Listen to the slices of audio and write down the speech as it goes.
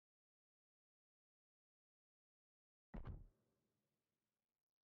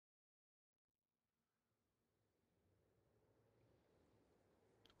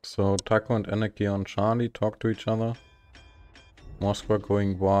So Taco and Anarchy on Charlie talk to each other. Moscow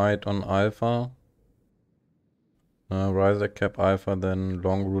going wide on Alpha. Riser cap Alpha, then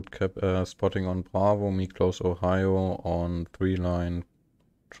long route cap spotting on Bravo. Me close Ohio on 3 line,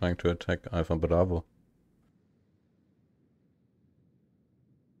 trying to attack Alpha Bravo.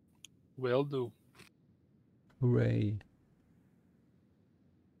 Will do. Hooray.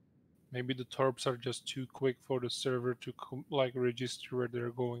 Maybe the torps are just too quick for the server to like register where they're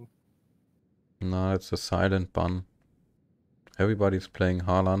going. No, it's a silent ban. Everybody's playing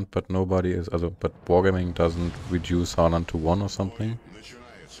Haaland, but nobody is. But Wargaming doesn't reduce Haaland to 1 or something.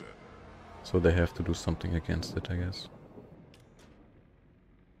 So they have to do something against it, I guess.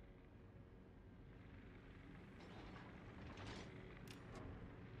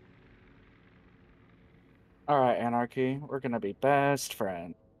 Alright, Anarchy, we're gonna be best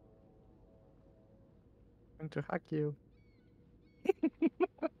friends. I'm going to hack you.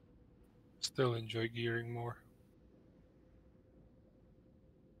 Still enjoy gearing more.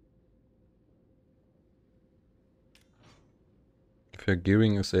 If your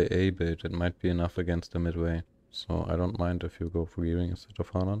gearing is AA build, it might be enough against the midway. So I don't mind if you go for gearing instead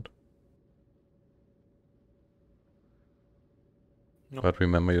of Haaland. No. But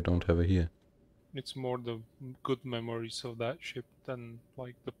remember, you don't have a heal. It's more the good memories of that ship than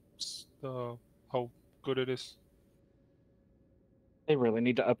like the how good it is. They really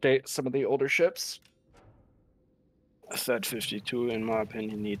need to update some of the older ships. Set 52, in my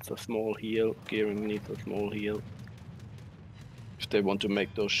opinion, needs a small heal. Gearing needs a small heal. If they want to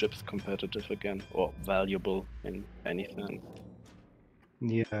make those ships competitive again, or valuable in anything.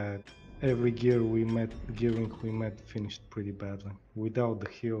 Yeah, every gearing we met finished pretty badly. Without the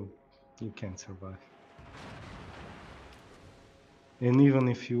heal, you can't survive. And even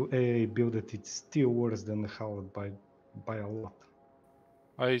if you AA build it, it's still worse than the Howard by a lot.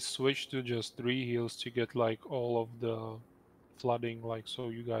 I switched to just 3 heals to get like all of the flooding, like so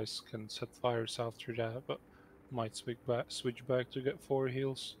you guys can set fires after that, but might switch back to get 4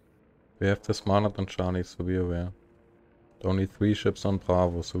 heals. We have this Monad on Charlie, so be aware. Only 3 ships on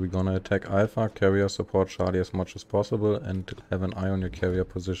Bravo, so we're gonna attack Alpha, carrier support Charlie as much as possible, and have an eye on your carrier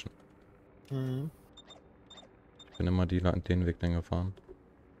position. Mhm. Ich bin immer den Weg lang gefahren.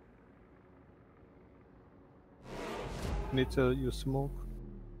 Need to use smoke.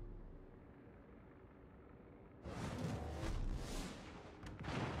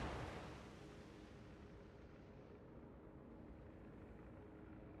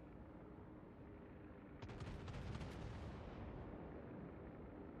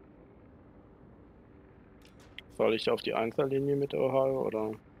 Soll ich auf die Einzellinie mit Ohio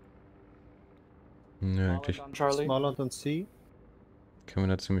oder? Nö, eigentlich On Charlie. Smaller than C. können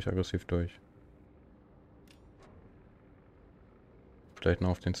wir da ziemlich aggressiv durch. Vielleicht noch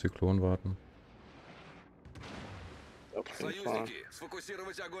auf den Zyklon warten. Союзники,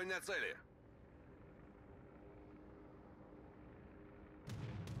 сфокусировать огонь на цели.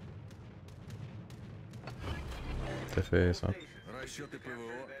 Der Fair ist ab. Расчеты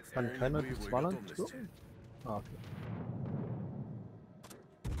ПВО. Kann keiner die Smaller so? Ah, okay.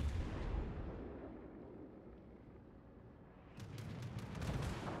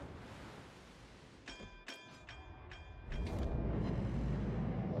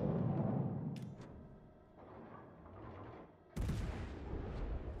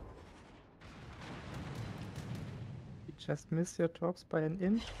 You just missed your torps by an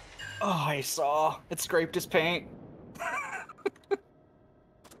inch? Oh, I saw. It scraped his paint.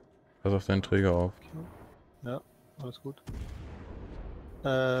 Pass auf deinen Träger auf. Ja, alles gut.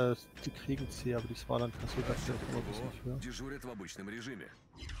 Die kriegen C, aber die Smaller kassiert das vielleicht immer ein bisschen früher. Дежурят в обычном режиме.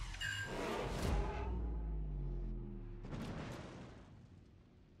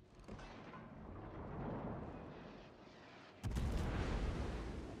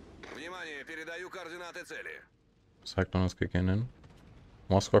 Внимание, передаю координаты цели. Cyclone is kicking in.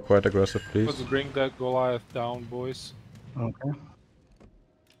 Moscow quite aggressive, please. Let's bring that Goliath down, boys. Okay.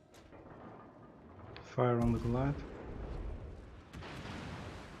 Fire on the Goliath.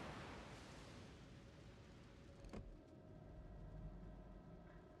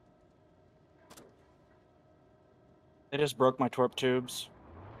 They just broke my torp tubes.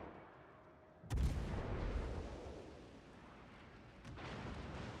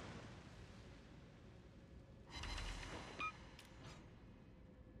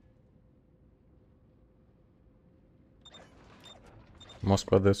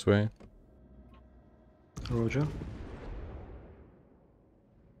 Moscow this way. Roger.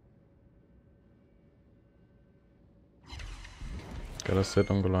 Gotta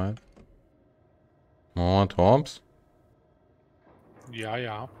sit on Goliath. More torps. Yeah,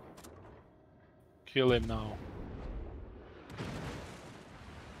 yeah. Kill him now.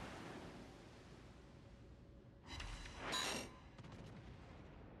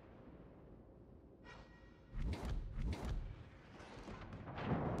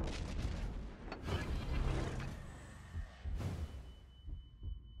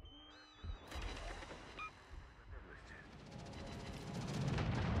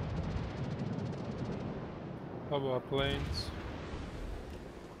 How about planes?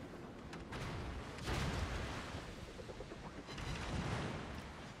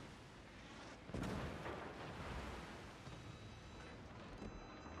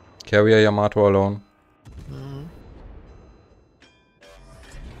 Carrier Yamato alone.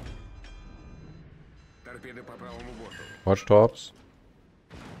 Торпеды по правому борту. Watch torps.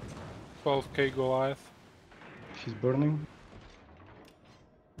 12k Goliath. He's burning.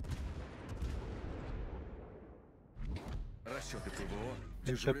 Расчеты ПВО.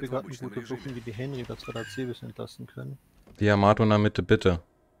 Ich habe gerade eine gute Booking wie die Henry, dass wir da Zivis entlassen können. Die Yamato in der Mitte, bitte.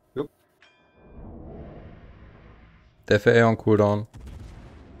 Jo. Der FA on cooldown.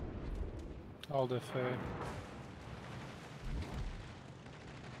 All the FA.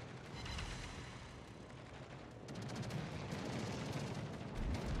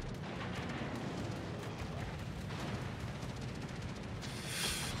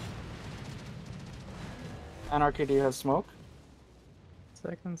 Anarchy, do you have smoke?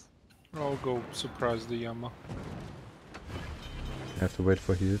 Seconds. I'll go surprise the Yama. You have to wait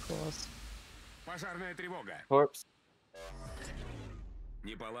for heal. Пожарная тревога. Corpse.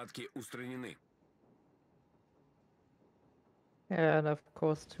 Неполадки устранены. Yeah, and of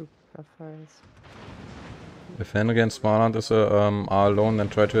course two fires. If Henry and Smarland are alone, then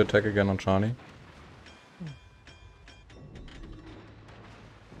try to attack again on Charlie.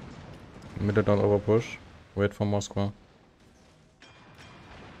 Middle don't overpush. Wait for Moskva.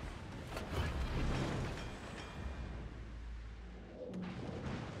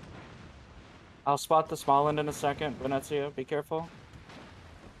 I'll spot the small end in a second. Venezia, be careful.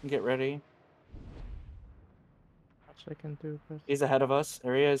 Get ready. Much I can do, but He's ahead of us.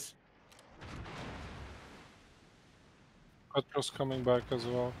 There he is. Petro's coming back as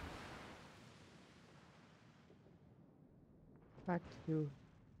well. fuck you.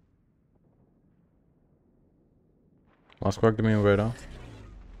 Moskva, give me a radar.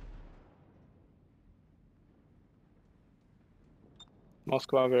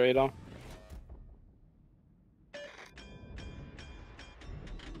 Moscow radar.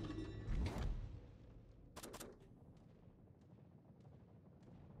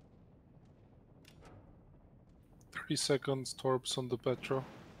 Seconds, torps on the Petro.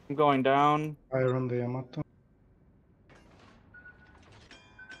 I'm going down. Fire on the Yamato.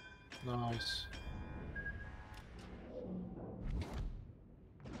 Nice.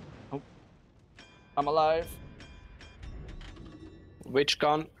 I'm alive. Which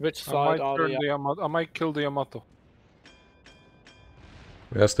gun? Which I side might are turn they? the Yamato. I might kill the Yamato.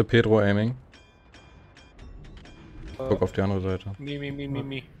 Where's the Pedro aiming? Guck auf die andere Seite.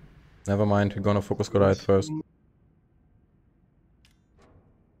 Me. Never mind, we're gonna focus Goliath first.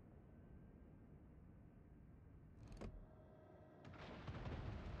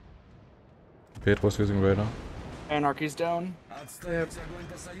 Pedro's using radar. Anarchy's down. Отставить огонь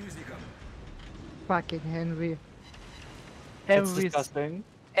по союзникам. Fucking It's Henry. disgusting.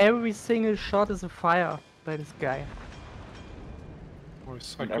 Every single shot is a fire by this guy.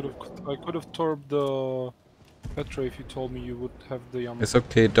 Nice. I could have torped the Petro if you told me you would have the Yamato. It's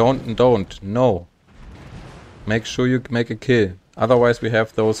okay, don't, no. Make sure you make a kill. Otherwise we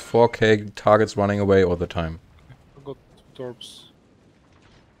have those 4k targets running away all the time. I got 2 torps.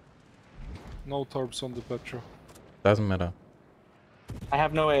 No torps on the Petro. Doesn't matter. I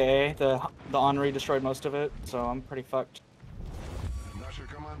have no AA. The Henri destroyed most of it, so I'm pretty fucked. Наша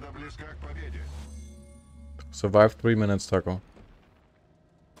команда близка к победе. Survive 3 minutes, Taco.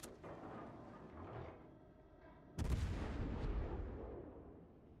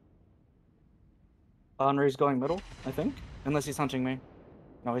 Henri's going middle, I think. Unless he's hunting me.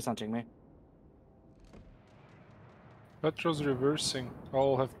 No, he's hunting me. Petro's reversing.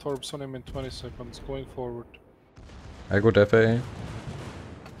 I'll have torps on him in 20 seconds. Going forward. I got FAA.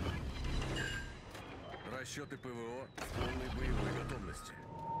 Расчеты ПВО в полной боевой готовности.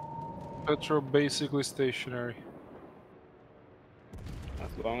 Petro basically stationary.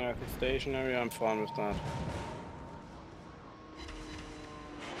 As long as it's stationary, I'm fine with that.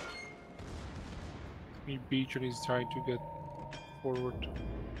 He beach and he's trying to get forward.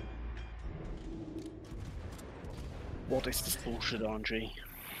 What is this bullshit, Andre?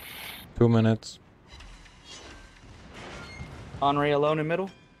 2 minutes. Henri alone in middle.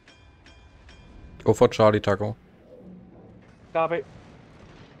 Go for Charlie, Taco. Copy.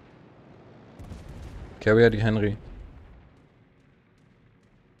 Carrier die Henry.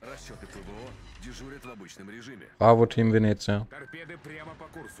 Расчеты ПВО дежурят в обычном режиме. Bravo, Team Venezia. Торпеды прямо по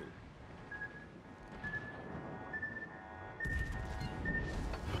курсу.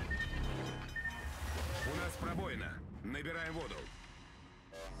 У нас пробоина. Набираем воду.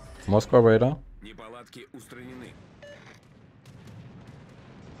 Moscow Raider. Неполадки устранены.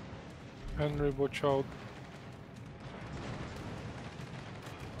 Henry, watch out.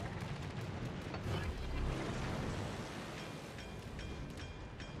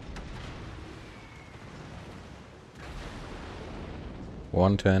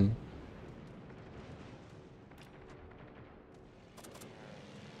 $110.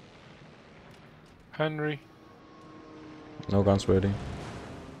 Henry. No guns ready.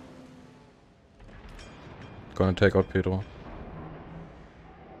 Gonna take out Pedro.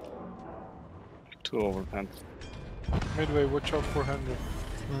 2 overpants. Midway, watch out for Henry.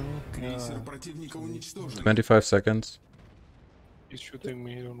 Крейсер противника уничтожен. 25 seconds. He's shooting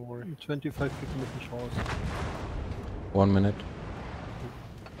me, don't worry. 25 kriegt mit eine Chance. 1 minute.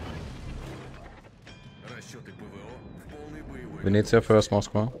 Расчеты ПВО в полной боевой. Venezia first,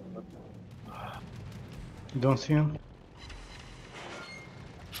 Moscow. Don't see him.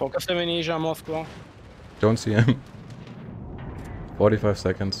 Focus the Venezia, Moscow. Don't see him. 45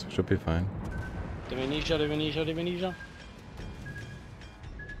 seconds. Should be fine. The Venezia, the Venezia, the Venezia.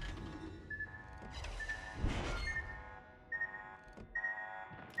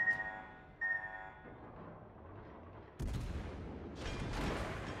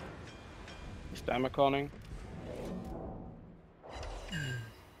 Spammer calling.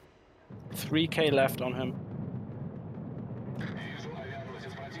 3k left on him.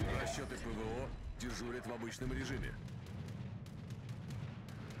 Расчеты ПВО дежурят в обычном режиме.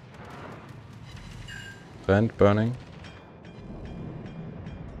 Vent burning.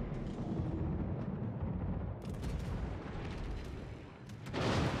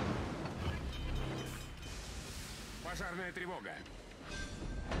 Пожарная тревога.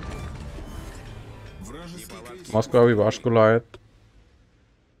 Moscow rewash Goliath.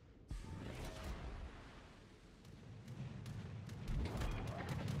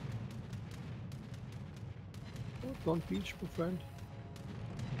 Don't beach, my friend.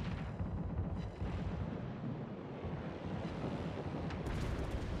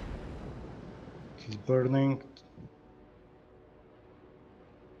 He's burning.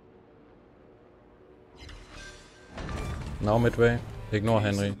 Now midway. Ignore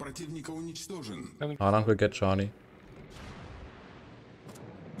Henry. Противника уничтожен. Haaland will get Charlie.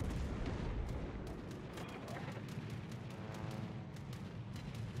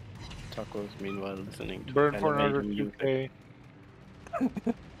 Taco is meanwhile listening to Burn for another animating 2k.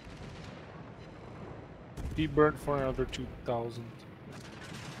 He burned for another 2,000.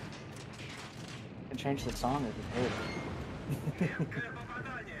 Can change the song if you hate.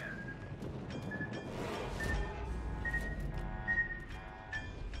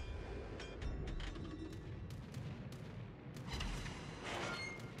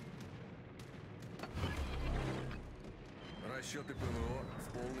 Расчеты ПВО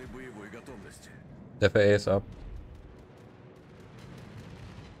в полной боевой готовности. FAA is up.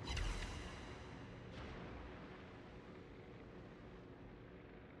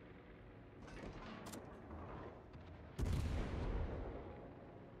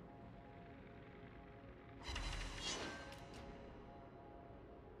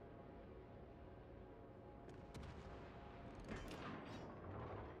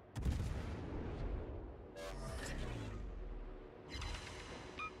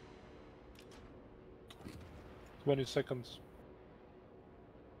 Twenty seconds.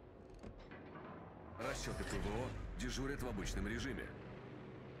 Расчеты ПВО дежурят в обычном режиме.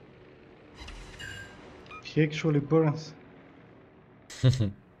 He actually burns.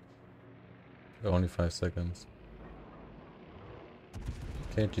 Only 5 seconds.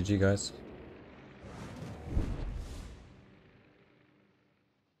 Okay, GG guys.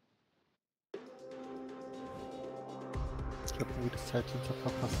 Ich habe irgendwie das Zeit sonst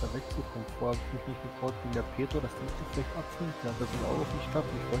verpasst, da wegzukommen. Vorher habe ich mich nicht gefreut, wie der Pedro das nächste vielleicht abfängt. Ja, das ist auch nicht geklappt.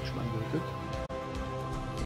 Ich wollte schon angehört.